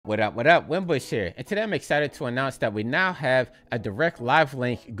What up, Winbush here. And today I'm excited to announce that we now have a direct live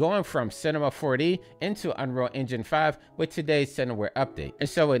link going from Cinema 4D into Unreal Engine 5 with today's Cineware update. And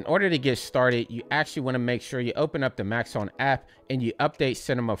so in order to get started, you actually want to make sure you open up the Maxon app and you update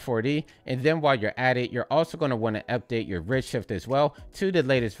Cinema 4D. And then while you're at it, you're also going to want to update your Redshift as well to the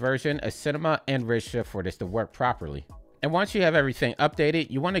latest version of Cinema and Redshift for this to work properly. And once you have everything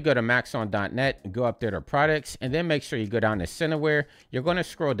updated, you want to go to maxon.net and go up there to products, and then make sure you go down to Cineware. You're going to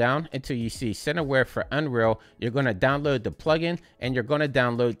scroll down until you see Cineware for Unreal. You're going to download the plugin, and you're going to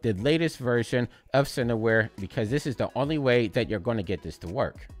download the latest version of Cineware, because this is the only way that you're going to get this to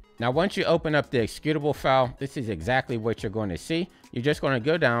work. Now, once you open up the executable file, this is exactly what you're going to see. You're just going to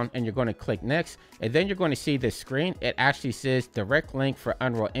go down and you're going to click next, and then you're going to see this screen. It actually says direct link for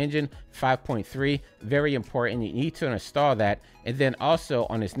Unreal Engine 5.3. Very important. You need to install that. And then also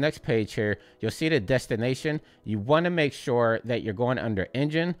on this next page here, you'll see the destination. You want to make sure that you're going under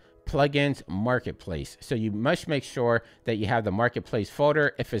Engine, Plugins, Marketplace. So you must make sure that you have the Marketplace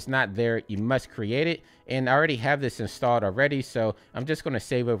folder. If it's not there, you must create it. And I already have this installed already, so I'm just going to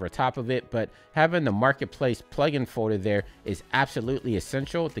save over top of it. But having the Marketplace plugin folder there is absolutely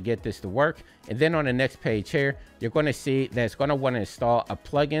essential to get this to work. And then on the next page here, you're going to see that it's going to want to install a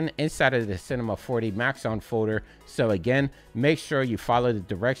plugin inside of the Cinema 4D Maxon folder. So again, make sure you follow the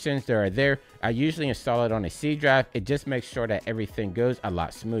directions that are there. I usually install it on a C drive. It just makes sure that everything goes a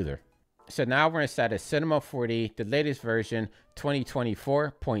lot smoother. So now we're inside of Cinema 4D, the latest version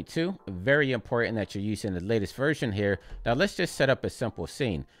 2024.2. Very important that you're using the latest version here. Now let's just set up a simple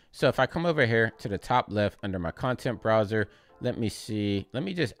scene. So if I come over here to the top left under my content browser, let me see. Let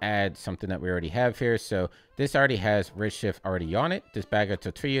me just add something that we already have here. So this already has Redshift already on it. This bag of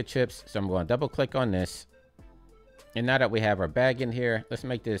tortilla chips. So I'm going to double click on this. And now that we have our bag in here, let's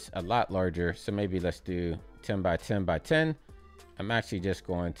make this a lot larger. So maybe let's do 10 by 10 by 10. I'm actually just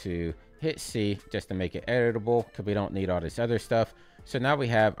going to hit C just to make it editable, because we don't need all this other stuff. So now we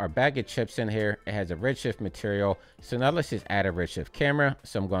have our bag of chips in here. It has a Redshift material. So now let's just add a Redshift camera.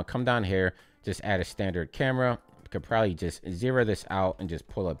 So I'm going to come down here, just add a standard camera. Could probably just zero this out and just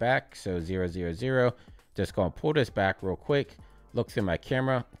pull it back. So 0, 0, 0. Just going to pull this back real quick. Look through my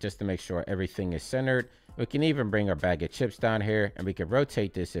camera just to make sure everything is centered. We can even bring our bag of chips down here, and we can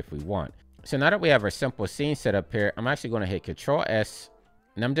rotate this if we want. So now that we have our simple scene set up here, I'm actually going to hit Control S,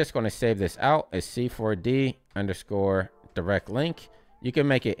 and I'm just going to save this out as C4D underscore direct link. You can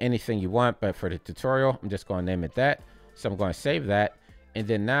make it anything you want, but for the tutorial, I'm just going to name it that. So I'm going to save that. And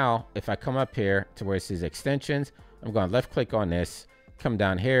then now if I come up here to where it says extensions, I'm going to left click on this, come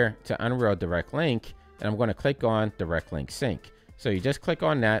down here to Unreal Direct Link, and I'm going to click on Direct Link Sync. So you just click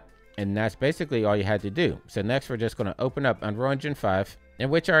on that, and that's basically all you had to do. So next we're just going to open up Unreal Engine 5, in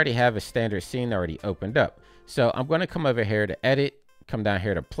which I already have a standard scene already opened up. So I'm going to come over here to edit, come down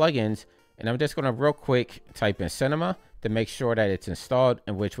here to plugins, and I'm just going to real quick type in Cinema to make sure that it's installed,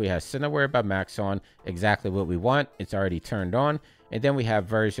 in which we have Cineware by Maxon, exactly what we want. It's already turned on. And then we have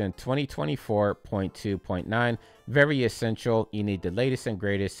version 2024.2.9. Very essential. You need the latest and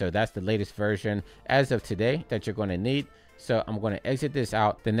greatest. So that's the latest version as of today that you're going to need. So I'm going to exit this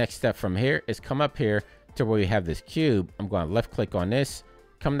out. The next step from here is come up here to where we have this cube. I'm going to left click on this,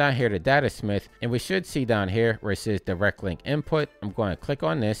 come down here to Datasmith, and we should see down here where it says direct link input. I'm going to click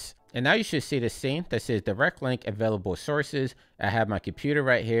on this. And now you should see the scene that says direct link available sources. I have my computer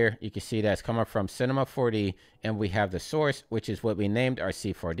right here. You can see that's coming from Cinema 4D, and we have the source, which is what we named our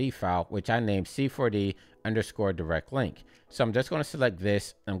C4D file, which I named C4D underscore direct link. So I'm just going to select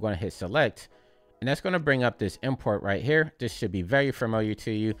this. I'm going to hit select, and that's going to bring up this import right here. This should be very familiar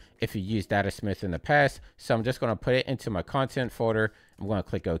to you if you used Datasmith in the past. So I'm just going to put it into my content folder. I'm going to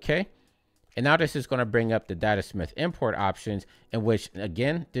click OK. And now this is going to bring up the Datasmith import options, in which,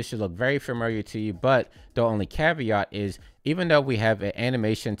 again, this should look very familiar to you. But the only caveat is, even though we have an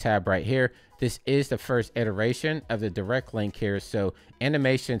animation tab right here, this is the first iteration of the direct link here. So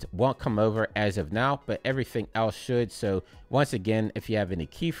animations won't come over as of now, but everything else should. So once again, if you have any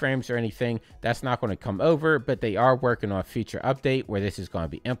keyframes or anything, that's not going to come over, but they are working on a feature update where this is going to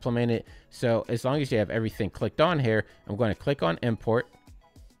be implemented. So as long as you have everything clicked on here, I'm going to click on import.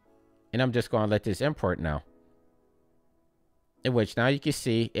 And I'm just going to let this import now. In which now you can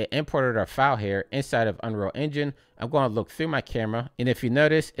see it imported our file here inside of Unreal Engine. I'm going to look through my camera. And if you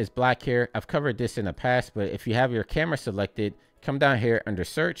notice, it's black here. I've covered this in the past, but if you have your camera selected, come down here under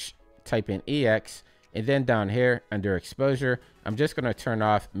search, type in EX, and then down here under exposure, I'm just going to turn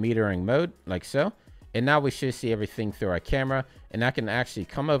off metering mode like so. And now we should see everything through our camera. And I can actually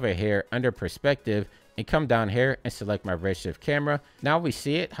come over here under perspective and come down here and select my Redshift camera. Now we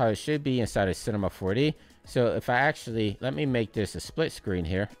see it how it should be inside of Cinema 4D. So if I actually, let me make this a split screen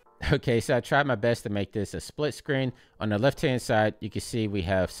here. Okay, so I tried my best to make this a split screen. On the left-hand side, you can see we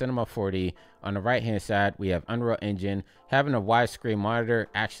have Cinema 4D. On the right-hand side, we have Unreal Engine. Having a widescreen monitor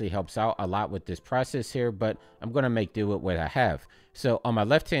actually helps out a lot with this process here, but I'm going to make do with what I have. So on my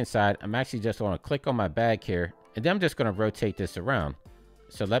left-hand side, I'm actually just going to click on my bag here, and then I'm just going to rotate this around.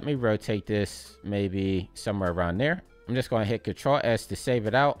 So let me rotate this maybe somewhere around there. I'm just going to hit Control S to save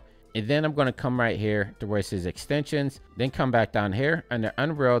it out. And then I'm going to come right here to where it says extensions, then come back down here under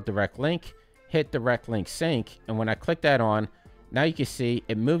Unreal Direct Link, hit Direct Link Sync. And when I click that on, now you can see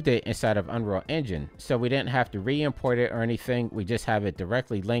it moved it inside of Unreal Engine. So we didn't have to re-import it or anything. We just have it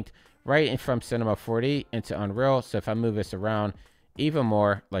directly linked right in from Cinema 4D into Unreal. So if I move this around even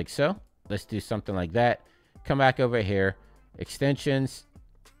more like so, let's do something like that. Come back over here, extensions,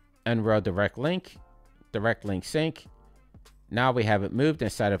 Unreal Direct Link Sync. Now we have it moved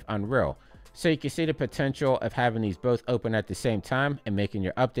inside of Unreal. So you can see the potential of having these both open at the same time and making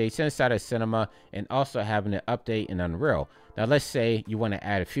your updates inside of Cinema and also having it update in Unreal. Now let's say you want to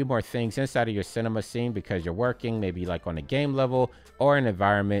add a few more things inside of your Cinema scene because you're working maybe like on a game level or an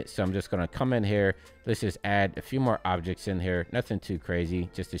environment. So I'm just going to come in here. Let's just add a few more objects in here. Nothing too crazy,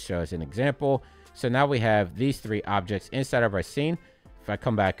 just to show us an example. So now we have these 3 objects inside of our scene. If I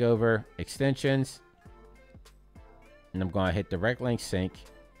come back over, extensions, and I'm going to hit Direct Link Sync.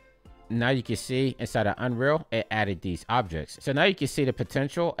 Now you can see inside of Unreal, it added these objects. So now you can see the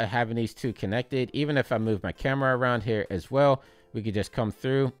potential of having these 2 connected. Even if I move my camera around here as well, we could just come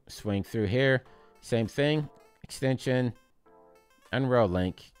through, swing through here. Same thing, extension, Unreal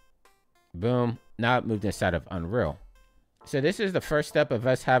Link, boom. Now it moved inside of Unreal. So this is the first step of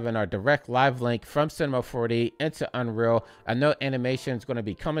us having our direct live link from Cinema 4D into Unreal. I know animation is going to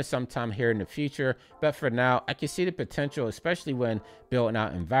be coming sometime here in the future, but for now, I can see the potential, especially when building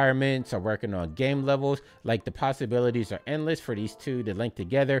out environments or working on game levels. Like, the possibilities are endless for these 2 to link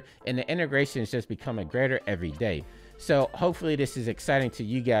together, and the integration is just becoming greater every day. So hopefully this is exciting to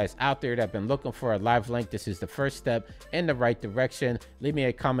you guys out there that have been looking for a live link. This is the first step in the right direction. Leave me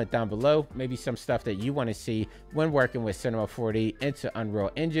a comment down below, maybe some stuff that you want to see when working with Cinema 4D into Unreal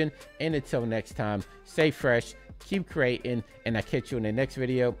Engine. And until next time, stay fresh, keep creating, and I'll catch you in the next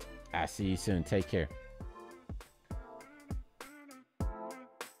video. I'll see you soon. Take care.